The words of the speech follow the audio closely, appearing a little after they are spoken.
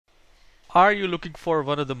Are you looking for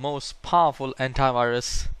one of the most powerful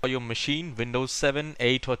antivirus for your machine, Windows 7,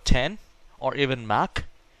 8 or 10 or even Mac?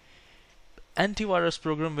 Antivirus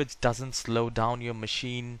program which doesn't slow down your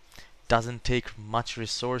machine, doesn't take much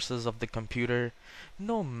resources of the computer.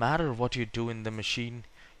 No matter what you do in the machine,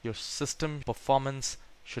 your system performance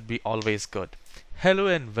should be always good. Hello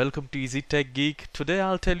and welcome to Easy Tech Geek. Today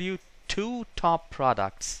I'll tell you two top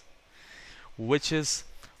products which is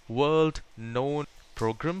world known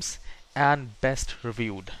programs and best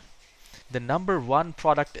reviewed. The number one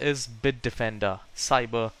product is Bitdefender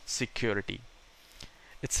Cyber Security.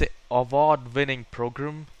 It's an award-winning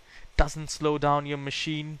program, doesn't slow down your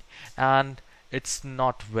machine, and it's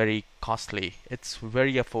not very costly. It's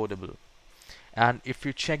very affordable. And if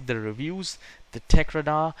you check the reviews, the Tech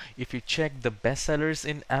Radar, if you check the bestsellers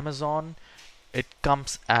in Amazon, it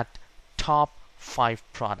comes at top 5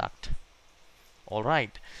 product.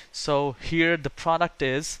 Alright, so here the product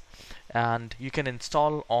is, and you can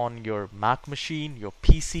install on your Mac machine, your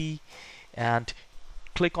PC, and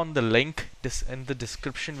click on the link in the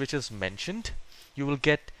description which is mentioned. You will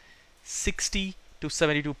get 60 to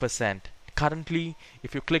 72%. Currently,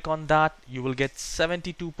 if you click on that, you will get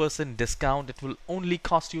 72% discount. It will only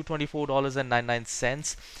cost you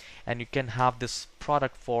 $24.99, and you can have this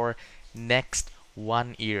product for next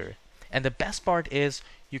 1 year. And the best part is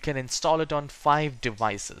you can install it on 5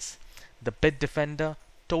 devices. The Bitdefender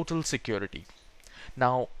Total Security.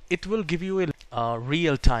 Now it will give you a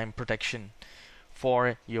real-time protection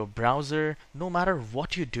for your browser no matter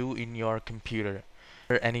what you do in your computer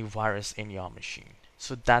or any virus in your machine.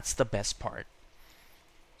 So that's the best part.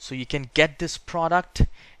 So you can get this product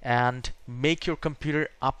and make your computer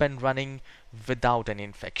up and running without an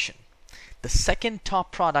infection. The second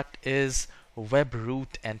top product is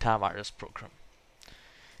WebRoot Antivirus Program.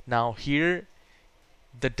 Now here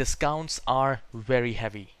the discounts are very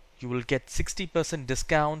heavy. You will get 60%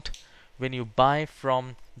 discount when you buy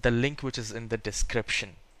from the link which is in the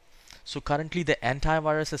description. So currently the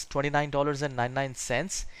antivirus is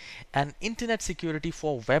 $29.99 and internet security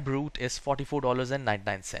for WebRoot is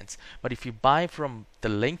 $44.99. But if you buy from the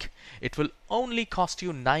link, it will only cost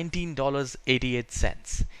you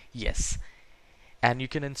 $19.88. Yes. And you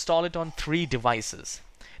can install it on 3 devices.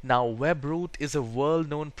 Now WebRoot is a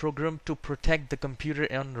world-known program to protect the computer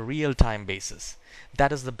on a real-time basis.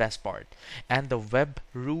 That is the best part. And the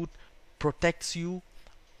WebRoot protects you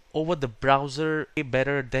over the browser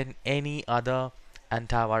better than any other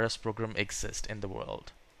antivirus program exists in the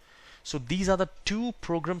world. So these are the 2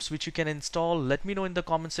 programs which you can install. Let me know in the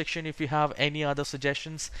comment section if you have any other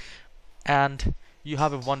suggestions. And you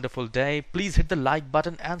have a wonderful day. Please hit the like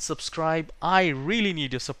button and subscribe. I really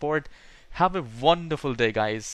need your support. Have a wonderful day, guys.